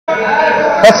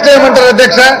First ఏమంటారు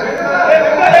అధ్యక్ష?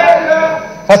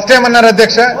 First ఏమన్నారు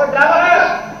అధ్యక్ష?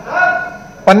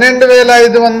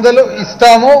 12,500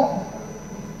 ఇస్తాము,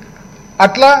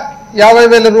 అట్లా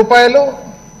 50,000 రూపాయలు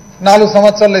 4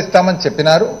 సంవత్సరాలు ఇస్తామని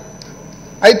చెప్పినారు.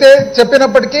 అయితే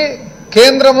చెప్పినప్పటికీ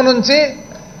కేంద్రం నుంచి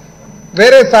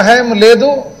వేరే సహాయం లేదు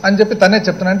అని చెప్పి తనే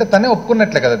చెప్తున్నా, అంటే తనే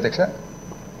ఒప్పుకున్నట్లే కదా అధ్యక్ష.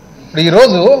 ఇప్పుడు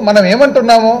ఈరోజు మనం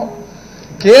ఏమంటున్నాము,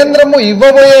 కేంద్రము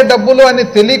ఇవ్వబోయే డబ్బులు అని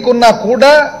తెలియకున్నా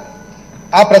కూడా,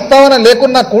 ఆ ప్రస్తావన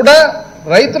లేకున్నా కూడా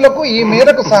రైతులకు ఈ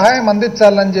మేరకు సహాయం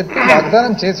అందించాలని చెప్పి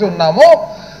వాగ్దానం చేసి ఉన్నాము.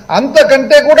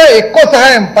 అంతకంటే కూడా ఎక్కువ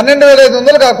సహాయం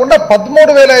 12,500 కాకుండా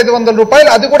 13,500 రూపాయలు,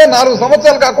 అది కూడా 4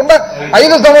 సంవత్సరాలు కాకుండా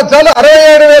 5 సంవత్సరాలు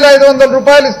 67,500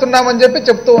 రూపాయలు ఇస్తున్నామని చెప్పి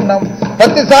చెప్తూ ఉన్నాము.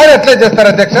 ప్రతిసారి అట్లే చేస్తారు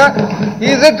అధ్యక్ష.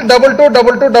 ఈజ్ ఇట్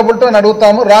 222222 అని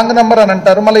అడుగుతాము, రాంగ్ నంబర్ అని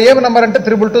అంటారు. మళ్ళీ ఏమి నంబర్ అంటే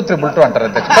 32222 అంటారు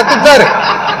అధ్యక్ష.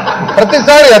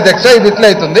 ప్రతిసారి అధ్యక్ష ఇది ఇట్లా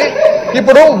అవుతుంది.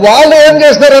 ఇప్పుడు వాళ్ళు ఏం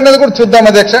చేస్తున్నారు అనేది కూడా చూద్దాం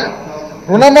అధ్యక్ష.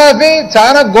 రుణమాఫీ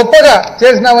చాలా గొప్పగా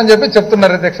చేసినామని చెప్పి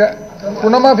చెప్తున్నారు అధ్యక్ష.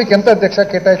 రుణమాఫీకి ఎంత అధ్యక్ష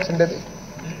కేటాయించిండేది?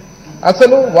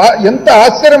 అసలు ఎంత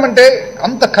ఆశ్చర్యం అంటే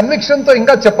అంత కన్విక్షన్తో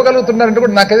ఇంకా చెప్పగలుగుతున్నారంటే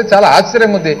కూడా నాకైతే చాలా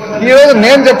ఆశ్చర్యంగా ఉంది. ఈ రోజు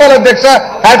నేను చెప్పాలి అధ్యక్ష,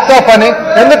 హ్యాట్స్ ఆఫ్ అని.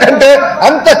 ఎందుకంటే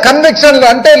అంత కన్విక్షన్లు,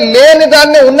 అంటే లేని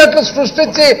దాన్ని ఉన్నట్లు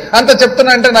సృష్టించి అంత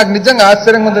చెప్తున్నా అంటే నాకు నిజంగా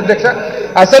ఆశ్చర్యంగా ఉంది అధ్యక్ష.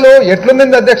 అసలు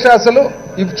ఎట్లుంది అధ్యక్ష? అసలు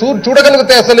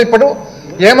చూడగలిగితే అసలు ఇప్పుడు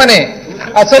ఏమని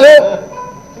అసలు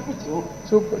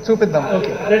చూపిద్దాం.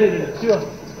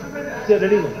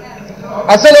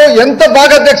 అసలు ఎంత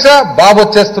బాగా అధ్యక్ష బాబు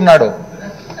వచ్చేస్తున్నాడు.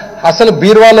 అసలు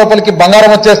బీరువా లోపలికి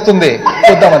బంగారం వచ్చేస్తుంది.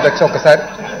 చూద్దాం అధ్యక్ష ఒకసారి.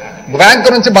 బ్యాంకు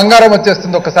నుంచి బంగారం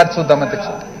వచ్చేస్తుంది, ఒకసారి చూద్దాం అధ్యక్ష.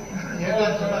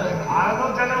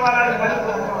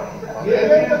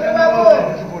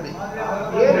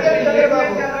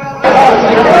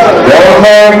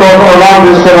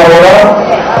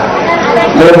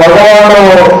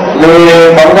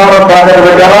 బంగారం తాకట్టు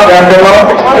పెట్టారా? బ్యాంకులో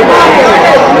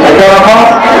పెట్టారమ్మా?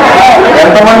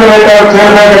 ఎంతమంది పెట్టారు?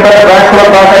 చైర్మన్ పెట్టారు బ్యాంకులో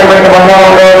తాకట్టు పెట్టిన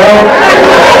బంగారం లేదు.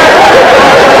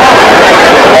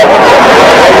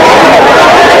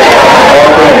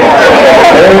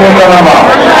 ఏమిటమ్మా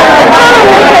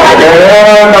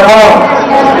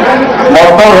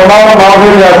మొత్తం రుణాలు మాఫీ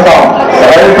చేస్తాం,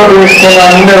 రైతులు తీసుకున్న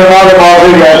అన్ని రుణాలు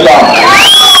మాఫీ చేస్తాం.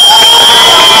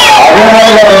 అదే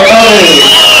రెండోది,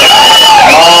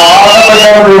 మా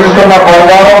ఆడపిల్లలు తీసుకున్న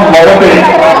బంగారం మొదటి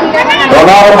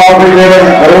రుణాలు మాఫీ చేయడం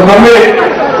జరుగుతుంది.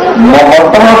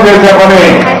 మొత్తంలో చేసే పని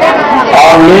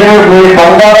మీరు మీ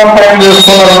బంగారం పైన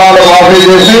తీసుకున్న రుణాలు మాఫీ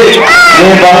చేసి మీ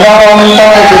బంగారం అంతా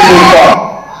తీసుకుంటాం.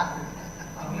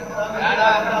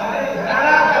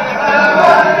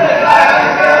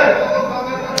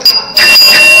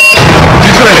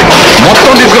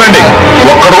 మొత్తం తీసుకురండి,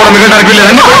 ఒక్కడు కూడా మిగలడానికి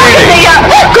లేదండి.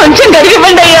 కొంచెం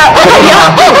గడిగివ్వండి అయ్యా.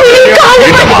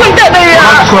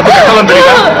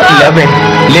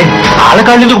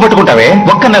 ఆళ్ళకాళ్ళు ఎందుకు పట్టుకుంటావే?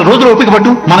 ఒక్క 4 రోజులు ఓపిక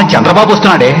పట్టు. మన చంద్రబాబు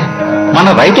వస్తున్నాడే, మన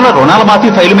రైతుల రుణాల మాఫీ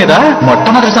ఫైలు మీద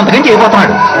మొట్టమొదటి సంతకం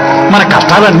చేయబోతున్నాడు. మన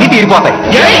కష్టాలన్నీ తీరిపోతాయి.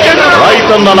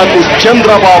 రైతన్నలకు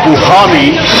చంద్రబాబు హామీ,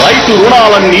 రైతు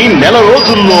రుణాలన్నీ 4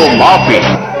 రోజుల్లో మాఫీ.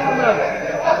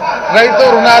 రైతు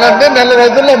రుణాలన్నీ 4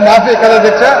 రోజుల్లో మాఫీ కదా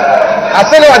అధ్యక్ష.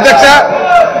 అసలు అధ్యక్ష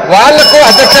వాళ్లకు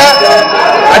అసలు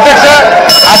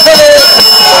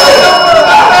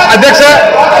అధ్యక్ష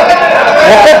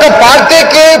ఒక్కొక్క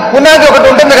పార్టీకి పునాది ఒకటి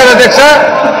ఉంటుంది కదా అధ్యక్ష.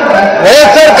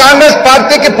 వైఎస్ఆర్ కాంగ్రెస్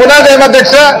పార్టీకి పునాది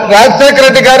ఏమధ్యక్ష? రాజశేఖర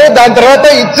రెడ్డి గారు. దాని తర్వాత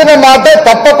ఇచ్చిన మాట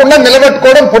తప్పకుండా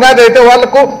నిలబెట్టుకోవడం పునాది అయితే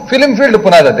వాళ్లకు ఫిలిం ఫీల్డ్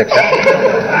పునాది అధ్యక్ష.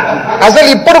 అసలు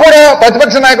ఇప్పుడు కూడా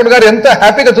ప్రతిపక్ష నాయకుడు గారు ఎంత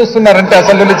హ్యాపీగా చూస్తున్నారంటే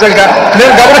అసలు నిజంగా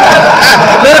నేను గమనిస్తున్నా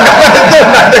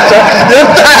అధ్యక్ష,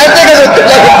 ఎంత హ్యాపీగా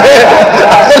చూస్తున్నారంటే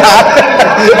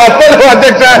అసలు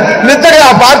అధ్యక్ష నిజంగా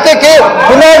ఆ పార్టీకి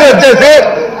పునాది వచ్చేసి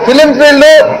ఫిలిం ఫీల్డ్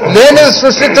లేనిది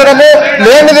సృష్టించడము,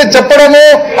 లేనిది చెప్పడము,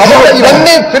 అసలు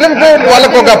ఇవన్నీ ఫిలిం ఫీల్డ్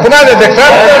వాళ్ళకు ఒక పునాది అధ్యక్ష.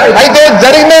 అయితే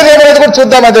జరిగినది ఏమనేది కూడా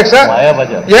చూద్దాం అధ్యక్ష.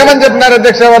 ఏమని చెప్పినారు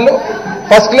అధ్యక్ష వాళ్ళు?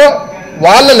 ఫస్ట్ లో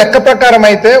వాళ్ళ లెక్క ప్రకారం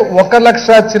అయితే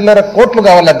 1,00,000 చిల్లర కోట్లు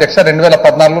కావాలి అధ్యక్ష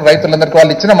 2014 రైతులందరికీ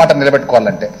వాళ్ళు ఇచ్చిన మాట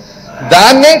నిలబెట్టుకోవాలంటే.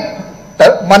 దాన్ని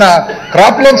మన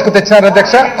క్రాప్ లోన్స్ కు తెచ్చినారు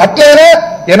అధ్యక్ష. అట్లనే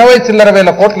 80 చిల్లర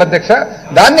వేల కోట్ల అధ్యక్ష.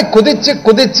 దాన్ని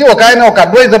కుదిచ్చి ఒక ఆయన ఒక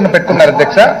అడ్వైజర్ ను పెట్టుకున్నారు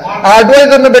అధ్యక్ష. ఆ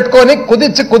అడ్వైజర్ ను పెట్టుకొని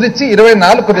కుదిచ్చి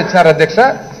 24 తెచ్చినారు అధ్యక్ష.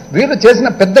 వీళ్ళు చేసిన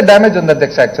పెద్ద డ్యామేజ్ ఉంది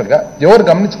అధ్యక్ష. యాక్చువల్ గా ఎవరు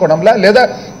గమనించుకోవడంలా, లేదా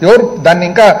ఎవరు దాన్ని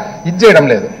ఇంకా ఇది చేయడం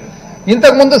లేదు.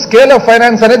 ఇంతకుముందు స్కేల్ ఆఫ్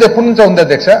ఫైనాన్స్ అనేది ఎప్పటి నుంచో ఉంది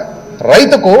అధ్యక్ష.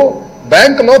 రైతుకు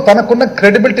బ్యాంకులో తనకున్న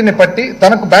క్రెడిబిలిటీని బట్టి,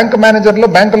 తనకు బ్యాంకు మేనేజర్లో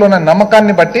బ్యాంకులో ఉన్న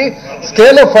నమ్మకాన్ని బట్టి,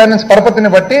 స్కేల్ ఆఫ్ ఫైనాన్స్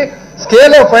పరపతిని బట్టి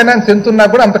స్కేల్ ఆఫ్ ఫైనాన్స్ ఎంత ఉన్నా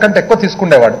కూడా అంతకంటే ఎక్కువ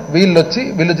తీసుకునేవాడు.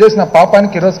 వీళ్ళు చేసిన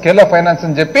పాపానికి ఈరోజు స్కేల్ ఆఫ్ ఫైనాన్స్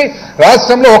అని చెప్పి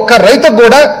రాష్ట్రంలో ఒక్క రైతుకు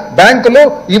కూడా బ్యాంకులు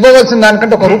ఇవ్వవలసిన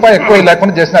దానికంటే ₹1 ఎక్కువ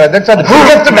లేకుండా చేసినారు అధ్యక్ష. అది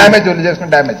బిగ్గెస్ట్ డ్యామేజ్, వీళ్ళు చేసిన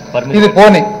డ్యామేజ్. ఇది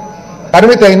పోనీ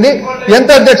పరిమితి అయింది. ఎంత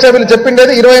అధ్యక్ష వీళ్ళు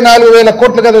చెప్పిండేది 24,000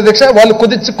 కోట్లు కదా అధ్యక్ష. వాళ్ళు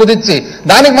కుదిచ్చి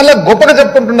దానికి మళ్ళీ గొప్పగా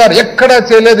చెప్పుకుంటున్నారు ఎక్కడా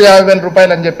చేయలేదు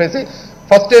 ₹50,000 అని చెప్పేసి.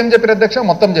 ఫస్ట్ ఏం చెప్పారు అధ్యక్ష,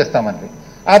 మొత్తం చేస్తామని.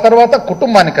 ఆ తర్వాత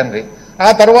కుటుంబానికని, ఆ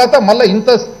తర్వాత మళ్ళీ ఇంత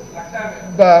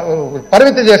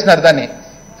పరిమితి చేసినారు దాన్ని.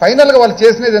 ఫైనల్గా వాళ్ళు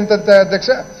చేసినది ఎంత అధ్యక్ష,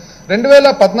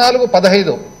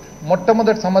 2014-15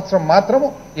 మొట్టమొదటి సంవత్సరం మాత్రము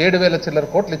 7,000 చిల్లర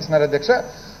కోట్లు ఇచ్చినారు అధ్యక్ష.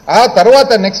 ఆ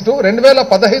తర్వాత నెక్స్ట్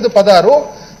 2015-16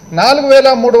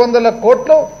 4,300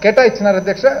 కోట్లు కేటాయించినారు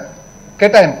అధ్యక్ష.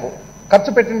 కేటాయింపు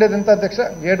ఖర్చు పెట్టిండేది ఎంత అధ్యక్ష,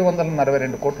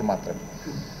 742 కోట్లు మాత్రమే.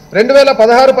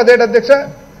 2016-17 అధ్యక్ష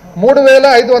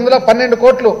 3,512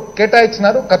 కోట్లు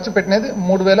కేటాయించినారు, ఖర్చు పెట్టినది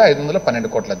 3,512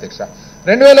 కోట్లు అధ్యక్ష.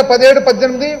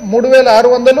 2017-18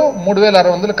 3,600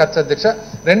 3,600 ఖర్చు అధ్యక్ష.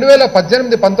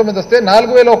 2018-19 వస్తే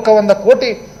 4,100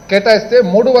 కోటి కేటాయిస్తే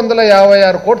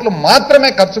 356 కోట్లు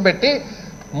మాత్రమే ఖర్చు పెట్టి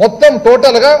మొత్తం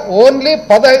టోటల్ గా ఓన్లీ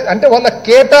 15 అంటే వాళ్ళ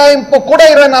కేటాయింపు కూడా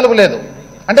 24 లేదు.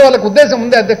 అంటే వాళ్ళకి ఉద్దేశం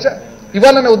ఉంది అధ్యక్ష,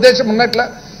 ఇవ్వాలనే ఉద్దేశం ఉన్నట్ల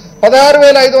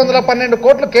 16,512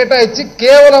 కోట్లు కేటాయించి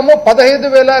కేవలము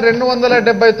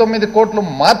 15,279 కోట్లు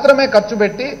మాత్రమే ఖర్చు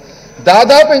పెట్టి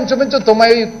దాదాపు ఇంచుమించు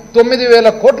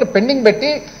 9,000 కోట్లు పెండింగ్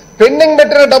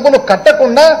పెట్టిన డబ్బులు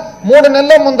కట్టకుండా 3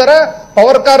 నెలల ముందర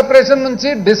పవర్ కార్పొరేషన్ నుంచి,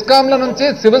 డిస్కాంల నుంచి,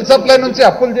 సివిల్ సప్లై నుంచి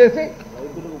అప్పులు చేసి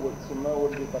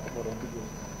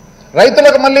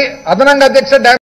రైతులకు మళ్ళీ అదనంగా అధ్యక్ష